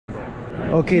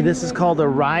Okay, this is called a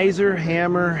riser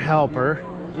hammer helper.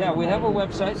 Yeah, we have a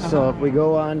website. So if we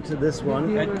go on to this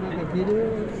one,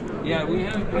 yeah, we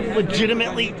have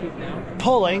legitimately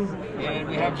pulling. And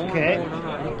we have more Okay. going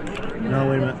on. No,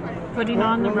 wait a minute. Putting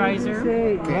on the riser.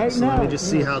 Okay, so let me just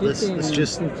see how this is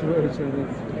just.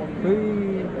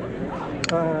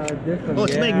 Oh,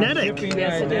 it's magnetic.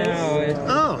 Yes, it is.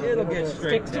 Oh. It'll get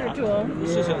straight Sticks to your down. tool.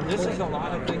 This is a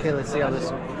lot of things. Okay, let's see how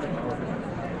this.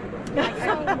 So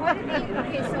what do they,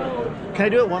 okay, so Can I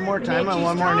do it one more time on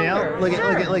one more nail? Look at,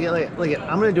 look at, look at, look at, look at.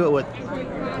 I'm gonna do it with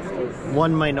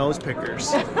one of my nose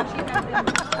pickers. Oops,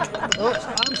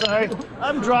 I'm sorry.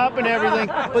 I'm dropping everything,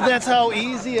 but that's how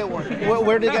easy it works.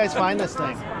 Where did you guys find this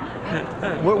thing?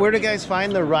 Where did you guys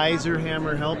find the riser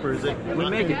hammer helper? Is it? We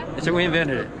make it. So we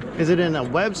invented it. Is it in a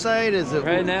website? Is it?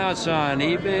 Right now it's on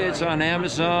eBay, it's on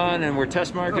Amazon, and we're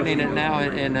test marketing it now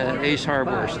in Ace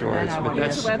Hardware stores. But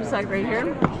There's that's a website right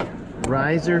here.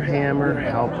 Riser hammer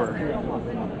helper.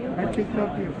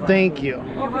 Thank you.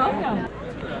 You're welcome.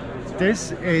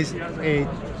 This is a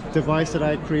device that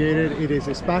I created. It is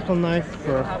a spackle knife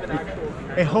for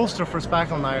a holster for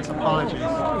spackle knives. Apologies.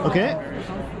 Okay.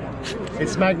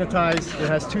 It's magnetized. It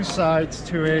has two sides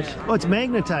to it. Oh, it's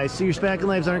magnetized, so your spackle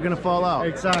knives aren't going to fall out.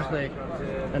 Exactly.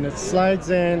 And it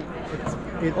slides in.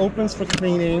 It opens for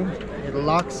cleaning. It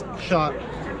locks shut.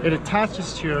 It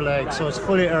attaches to your leg, so it's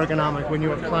fully ergonomic. When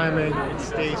you are climbing, it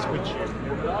stays with you.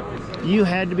 You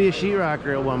had to be a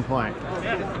sheetrocker at one point.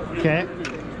 Okay.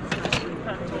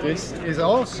 This is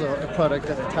also a product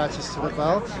that attaches to the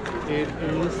belt. It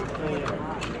is a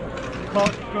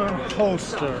cockgun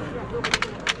holster.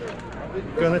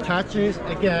 Gun attaches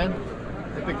again.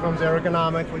 It becomes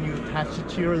ergonomic when you attach it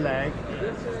to your leg.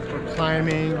 For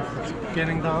climbing, for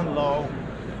getting down low.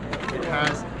 It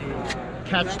has a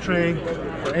catch tray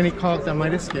for any caulk that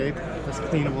might escape. That's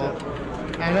cleanable.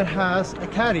 And it has a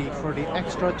caddy for the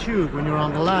extra tube when you're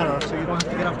on the ladder, so you don't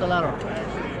have to get off the ladder.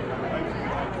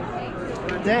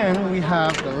 Then we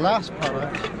have the last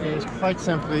product, is quite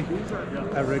simply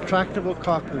a retractable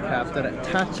cocking cap that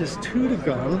attaches to the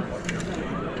gun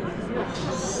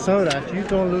so that you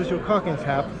don't lose your cocking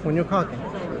cap when you're cocking.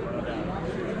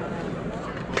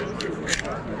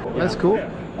 That's cool.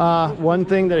 One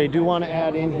thing that I do want to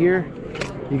add in here,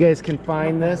 you guys can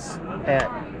find this at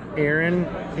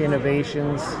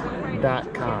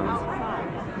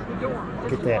aaroninnovations.com.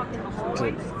 Get that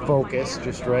to focus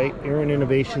just right.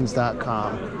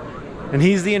 aaroninnovations.com. And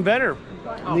he's the inventor.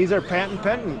 And these are patent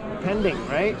pending,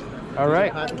 right? All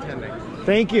right. Patent pending.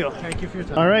 Thank you. Thank you for your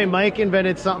time. All right, Mike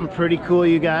invented something pretty cool,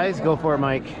 you guys. Go for it,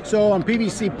 Mike. So on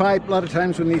PVC pipe, a lot of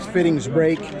times when these fittings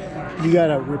break, you got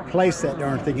to replace that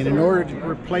darn thing. And in order to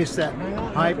replace that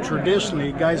pipe,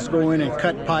 traditionally, guys go in and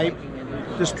cut pipe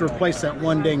just to replace that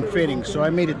one dang fitting. So I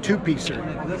made a two-piecer.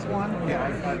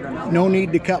 No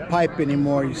need to cut pipe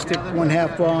anymore. You stick one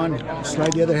half on,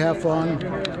 slide the other half on,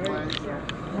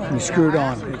 and you screw it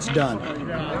on. It's done.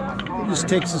 It just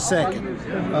takes a second.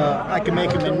 I can make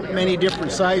them in many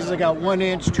different sizes. I got 1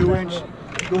 inch, 2 inch.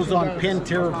 Goes on pin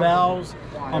tier valves.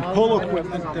 On pull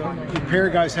equipment, the repair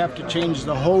guys have to change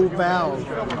the whole valve.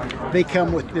 They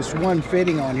come with this one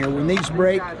fitting on here. When these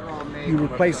break, you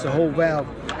replace the whole valve.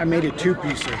 I made a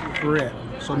two-piecer for it,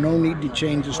 so no need to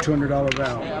change this $200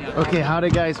 valve. Okay, how do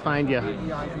guys find you?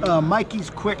 Mikey's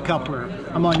Quick Coupler.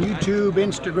 I'm on YouTube,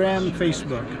 Instagram,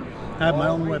 Facebook. I have my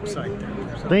own website there.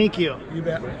 Thank you. You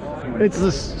bet. It's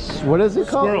this, what is it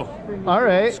called? Squirrel. All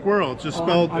right. Squirrel. It's just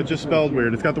spelled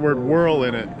weird. It's got the word whirl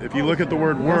in it. If you look at the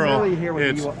word whirl,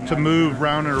 it's to move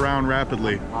round and around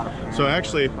rapidly. So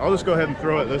actually, I'll just go ahead and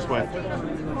throw it this way.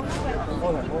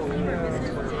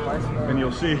 And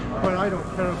you'll see. But I don't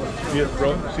See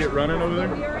it running over there?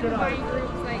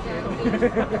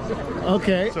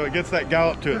 Okay. So it gets that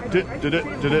gallop to it.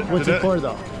 What's it for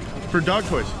though? For dog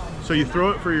toys. So you throw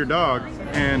it for your dog,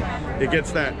 and it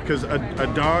gets that, because a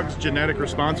dog's genetic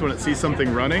response when it sees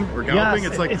something running or galloping,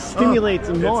 Yes, it's like, it stimulates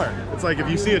them more. It's like if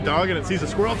you see a dog and it sees a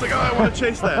squirrel, it's like, oh, I want to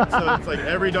chase that. So it's like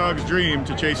every dog's dream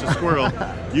to chase a squirrel.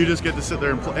 You just get to sit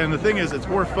there and play. And the thing is, it's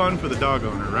more fun for the dog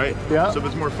owner, right? Yeah. So if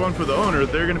it's more fun for the owner,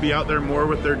 they're going to be out there more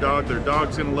with their dog. Their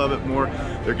dog's going to love it more.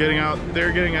 They're getting out,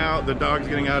 the dog's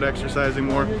getting out exercising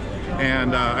more.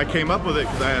 And I came up with it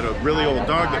because I had a really old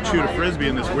dog that chewed a Frisbee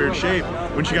in this weird shape.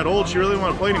 When she got old, she really didn't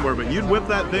want to play anymore, but you'd whip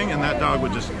that thing and that dog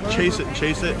would just chase it and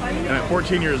chase it. And at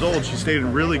 14 years old, she stayed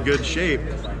in really good shape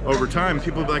over time.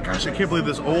 People would be like, gosh, I can't believe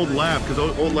this old lab, because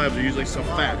old labs are usually so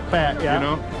fat. Fat, yeah. You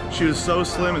know? She was so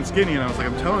slim and skinny, and I was like,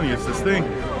 I'm telling you, it's this thing.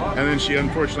 And then she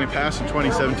unfortunately passed in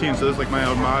 2017, so this is like my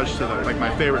homage to like my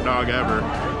favorite dog ever.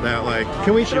 That like.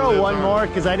 Can we throw one more?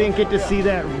 Because I didn't get to see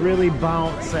that really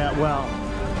bounce that well.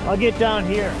 I'll get down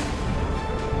here.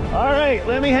 All right,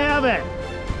 let me have it.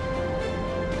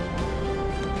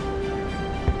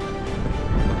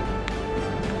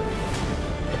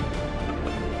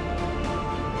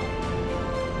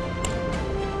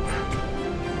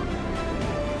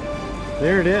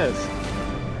 There it is.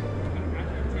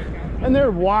 And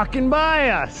they're walking by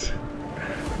us.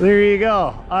 There you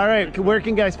go. All right, where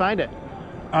can guys find it?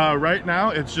 Right now,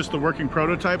 it's just the working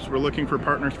prototypes. We're looking for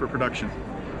partners for production.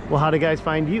 Well, how do guys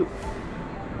find you?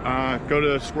 Go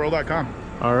to squirrel.com.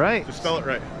 All right. Just spell it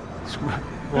right.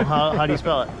 Well, how do you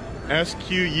spell it?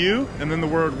 SQU and then the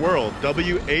word world.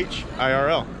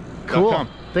 WHIRL. Cool.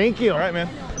 Thank you. All right, man.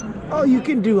 Oh, you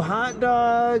can do hot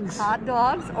dogs. Hot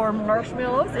dogs or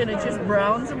marshmallows, and it just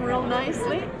browns them real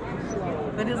nicely.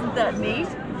 But isn't that neat?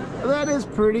 That is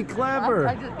pretty clever.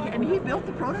 And he built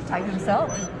the prototype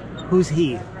himself. Who's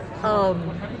he?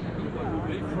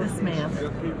 This man.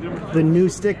 The new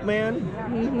stick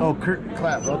man? Oh, Kurt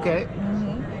Clapp. Okay.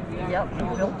 Yep,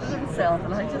 he built it himself,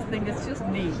 and I just think it's just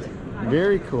neat.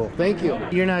 Very cool. Thank you.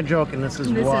 You're not joking. This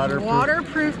is waterproof. This is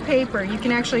waterproof paper. You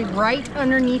can actually write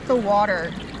underneath the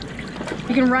water.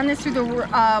 You can run this through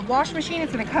the wash machine.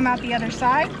 It's going to come out the other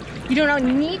side. You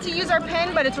don't need to use our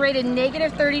pen, but it's rated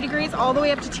negative 30 degrees all the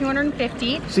way up to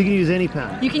 250. So you can use any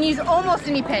pen? You can use almost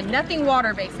any pen, nothing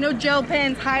water-based. No gel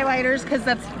pens, highlighters, because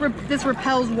this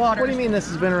repels water. What do you mean this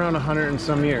has been around 100 and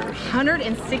some years?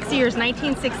 160 years,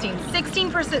 1916.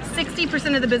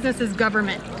 60% of the business is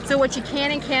government. So what you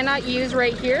can and cannot use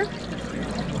right here,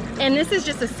 and this is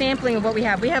just a sampling of what we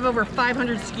have. We have over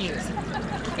 500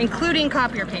 SKUs, including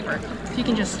copier paper. So you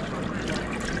can just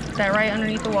put that right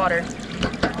underneath the water.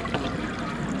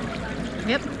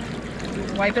 Yep.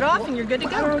 Wipe it off and you're good to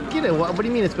go. I don't get it. What do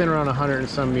you mean it's been around 100 and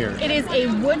some years? It is a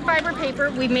wood fiber paper.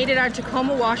 We made it out of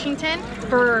Tacoma, Washington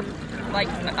for like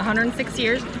 106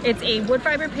 years. It's a wood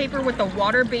fiber paper with a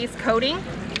water-based coating,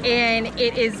 and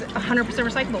it is 100%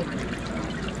 recyclable.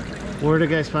 Where do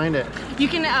guys find it? You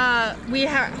can, we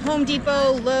have Home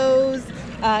Depot, Lowe's,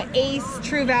 Ace,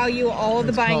 True Value, all of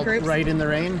the buying groups. Right in the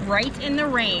Rain? Right in the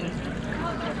Rain.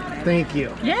 Thank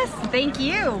you. Yes, thank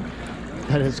you.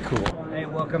 That is cool. Hey,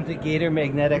 welcome to Gator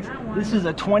Magnetics. This is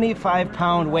a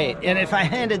 25-pound weight, and if I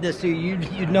handed this to you,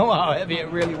 you'd know how heavy it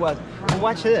really was. But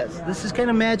watch this. This is kind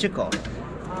of magical.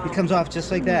 It comes off just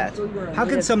like that. How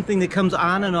can something that comes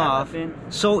on and off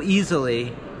so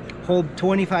easily hold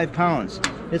 25 pounds?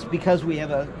 It's because we have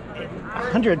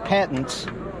 100 patents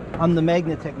on the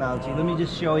magnet technology. Let me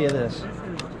just show you this.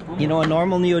 You know, a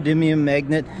normal neodymium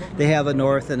magnet, they have a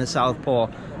north and a south pole,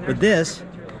 but this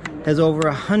has over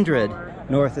 100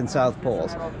 north and south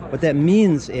poles. What that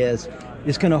means is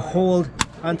it's going to hold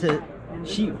onto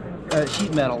sheet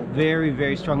metal very,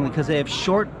 very strongly because they have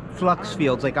short flux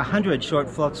fields, like 100 short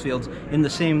flux fields in the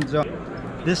same zone.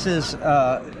 This is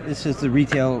the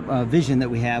retail vision that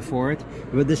we have for it,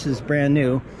 but this is brand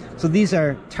new. So these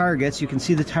are targets. You can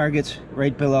see the targets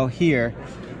right below here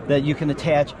that you can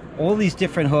attach all these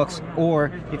different hooks,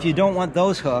 or if you don't want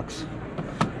those hooks,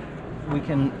 we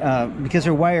can, because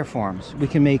they're wire forms, we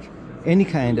can make any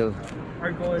kind of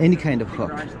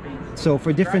hook. So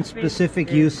for different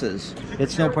specific uses,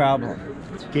 it's no problem.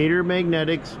 Gator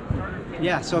Magnetics.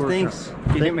 Yeah, so thanks,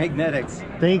 Gator Magnetics.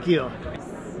 Thank you.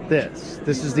 This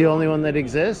is the only one that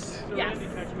exists? Yes.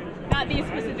 Not these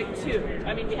specific two.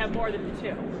 I mean, we have more than the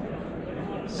two.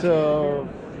 So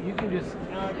you can just,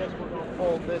 now I guess we're going to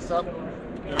fold this up.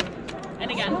 And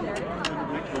again.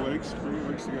 Make the legs, bring the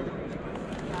legs together.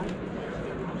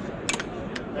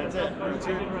 That's it. That's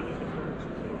it. And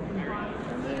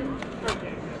then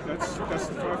That's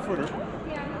the 5-footer.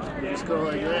 you just go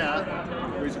like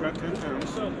that. Weighs about 10 pounds.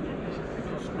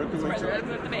 Spread the legs Spread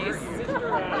out. at the base.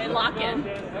 And lock in.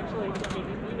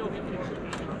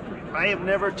 I have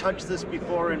never touched this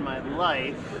before in my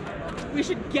life. We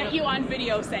should get you on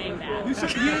video saying that. He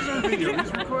is on video.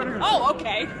 He's recording. Oh,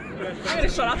 okay. I'm gonna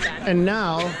shut up then. And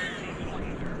now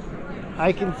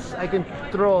I can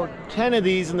throw 10 of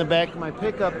these in the back of my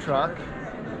pickup truck.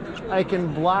 I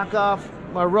can block off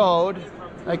my road.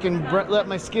 I can let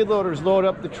my skid loaders load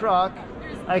up the truck.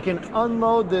 I can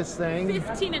unload this thing.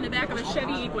 15 in the back of a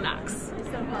Chevy Equinox.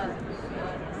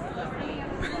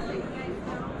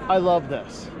 I love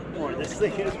this. Boy, this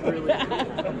thing is really cool.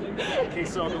 Okay,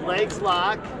 so the legs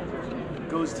lock,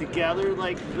 goes together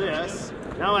like this.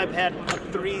 Now I've had a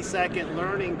 3-second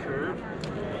learning curve.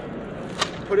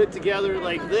 Put it together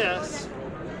like this.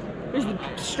 There's the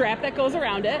strap that goes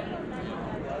around it.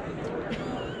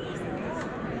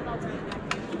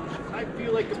 I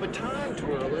feel like a baton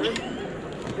twirler.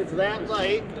 It's that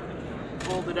light.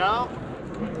 Fold it out.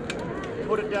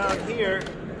 Put it down here.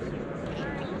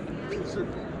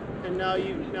 And now I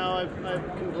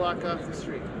can block off the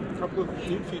street. A couple of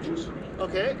neat features.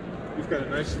 Okay. You've got a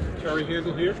nice carry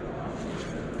handle here.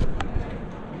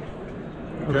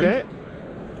 Okay.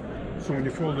 So when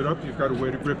you fold it up, you've got a way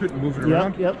to grip it and move it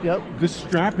around. Yep. This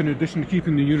strap, in addition to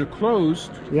keeping the unit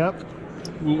closed,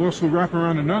 will also wrap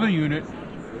around another unit,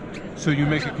 so you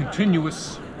make a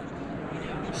continuous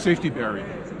safety barrier.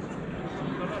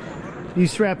 You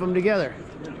strap them together.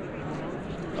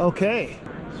 Okay.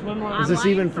 Is this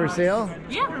even for sale?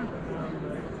 Yeah.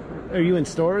 Are you in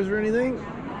stores or anything?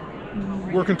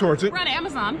 Working towards it. We're on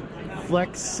Amazon.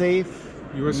 FlexSafe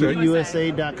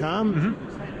USA.com.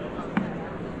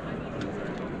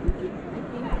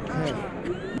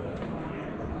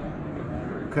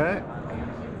 Okay.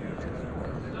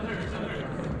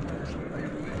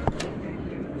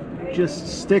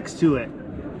 Just sticks to it.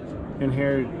 And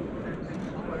here.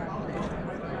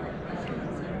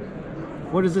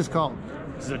 What is this called?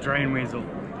 This is a drain weasel.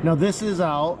 Now this is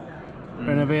out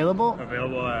and available?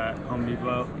 Available at Home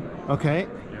Depot. Okay.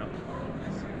 Yeah.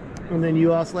 And then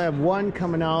you also have one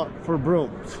coming out for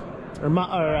brooms or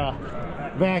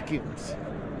vacuums.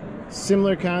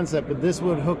 Similar concept, but this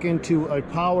would hook into a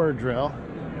power drill.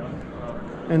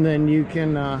 And then you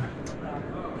can,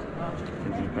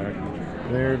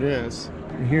 there it is.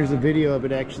 And here's a video of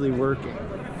it actually working.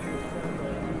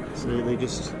 So they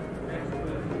just,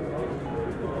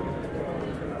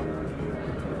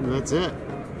 and that's it.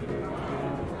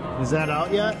 Is that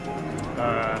out yet?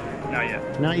 Not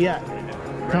yet. Not yet.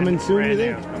 Coming soon, you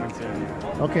think? Coming soon.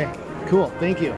 Okay, cool. Thank you.